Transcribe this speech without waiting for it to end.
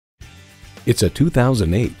It's a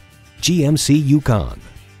 2008 GMC Yukon.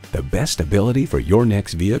 The best ability for your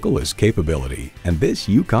next vehicle is capability, and this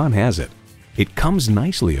Yukon has it. It comes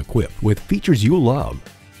nicely equipped with features you'll love: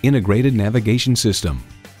 integrated navigation system,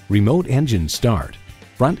 remote engine start,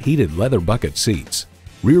 front heated leather bucket seats,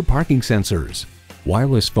 rear parking sensors,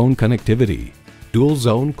 wireless phone connectivity, dual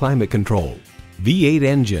zone climate control, V8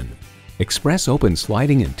 engine, express open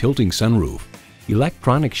sliding and tilting sunroof,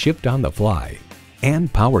 electronic shift on the fly,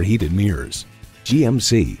 and power heated mirrors.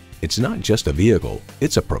 GMC, it's not just a vehicle,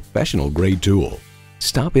 it's a professional grade tool.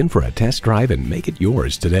 Stop in for a test drive and make it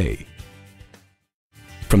yours today.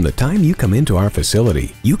 From the time you come into our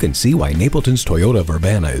facility, you can see why Napleton's Toyota of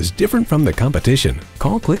Urbana is different from the competition.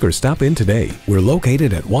 Call, click, or stop in today. We're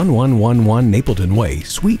located at 1111 Napleton Way,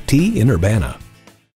 Suite T in Urbana.